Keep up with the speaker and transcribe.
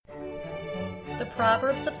The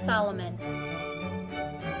Proverbs of Solomon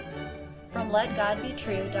from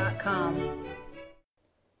LetGodBetrue.com.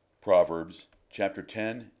 Proverbs chapter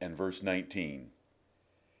 10 and verse 19.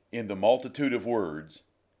 In the multitude of words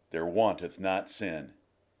there wanteth not sin,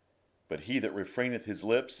 but he that refraineth his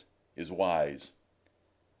lips is wise.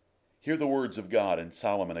 Hear the words of God and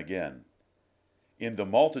Solomon again. In the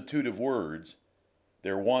multitude of words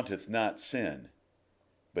there wanteth not sin,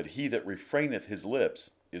 but he that refraineth his lips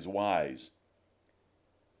is wise.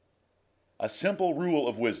 A simple rule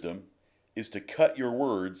of wisdom is to cut your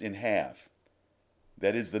words in half.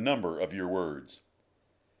 That is the number of your words.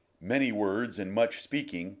 Many words and much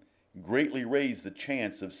speaking greatly raise the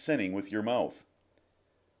chance of sinning with your mouth.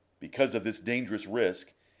 Because of this dangerous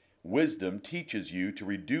risk, wisdom teaches you to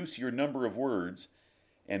reduce your number of words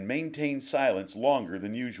and maintain silence longer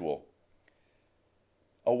than usual.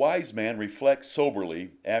 A wise man reflects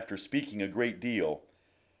soberly after speaking a great deal,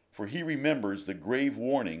 for he remembers the grave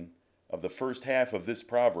warning of the first half of this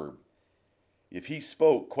proverb. If he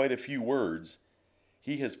spoke quite a few words,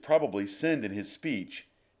 he has probably sinned in his speech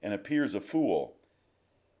and appears a fool.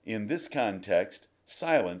 In this context,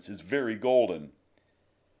 silence is very golden.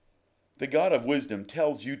 The God of wisdom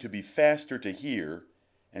tells you to be faster to hear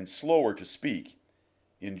and slower to speak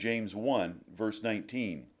in James 1, verse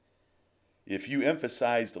 19. If you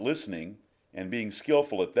emphasized listening and being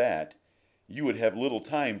skillful at that, you would have little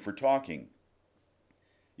time for talking.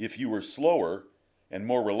 If you were slower and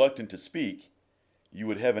more reluctant to speak, you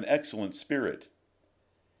would have an excellent spirit.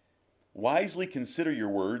 Wisely consider your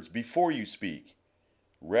words before you speak,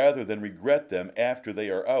 rather than regret them after they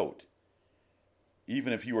are out.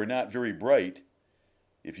 Even if you are not very bright,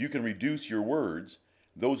 if you can reduce your words,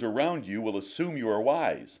 those around you will assume you are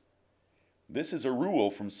wise. This is a rule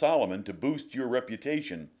from Solomon to boost your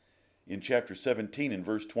reputation in chapter 17 and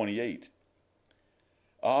verse 28.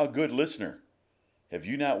 Ah, good listener, have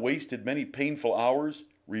you not wasted many painful hours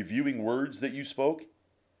reviewing words that you spoke?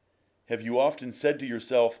 Have you often said to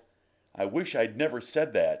yourself, I wish I'd never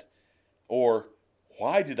said that, or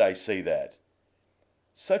why did I say that?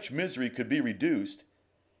 Such misery could be reduced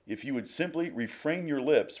if you would simply refrain your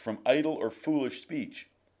lips from idle or foolish speech.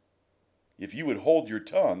 If you would hold your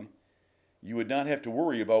tongue, you would not have to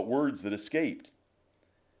worry about words that escaped.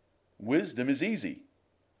 Wisdom is easy.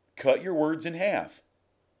 Cut your words in half.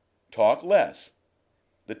 Talk less.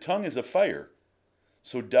 The tongue is a fire,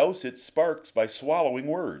 so douse its sparks by swallowing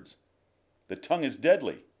words. The tongue is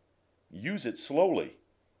deadly. Use it slowly.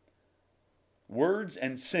 Words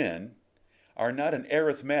and sin are not an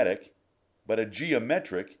arithmetic, but a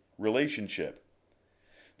geometric relationship.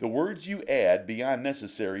 The words you add beyond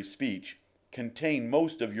necessary speech contain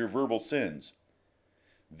most of your verbal sins.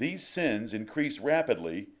 These sins increase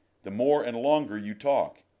rapidly the more and longer you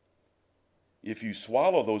talk. If you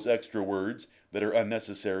swallow those extra words that are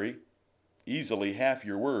unnecessary, easily half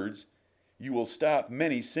your words, you will stop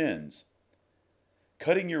many sins.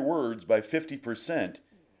 Cutting your words by 50%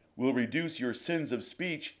 will reduce your sins of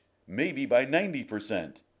speech maybe by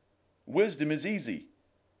 90%. Wisdom is easy.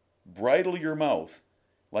 Bridle your mouth,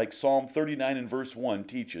 like Psalm 39 and verse 1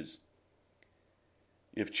 teaches.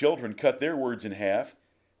 If children cut their words in half,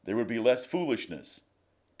 there would be less foolishness,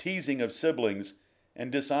 teasing of siblings,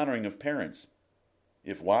 and dishonoring of parents.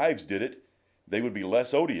 If wives did it, they would be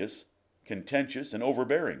less odious, contentious, and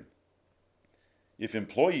overbearing. If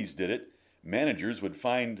employees did it, managers would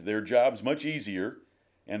find their jobs much easier,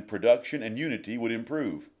 and production and unity would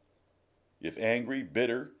improve. If angry,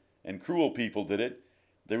 bitter, and cruel people did it,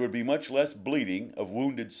 there would be much less bleeding of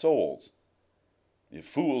wounded souls. If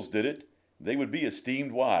fools did it, they would be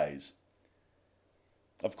esteemed wise.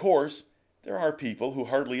 Of course, there are people who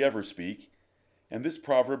hardly ever speak, and this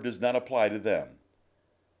proverb does not apply to them.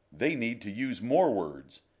 They need to use more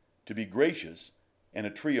words to be gracious and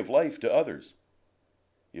a tree of life to others.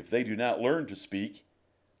 If they do not learn to speak,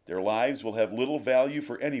 their lives will have little value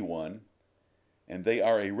for anyone, and they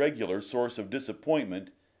are a regular source of disappointment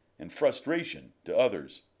and frustration to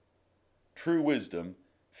others. True wisdom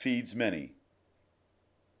feeds many.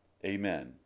 Amen.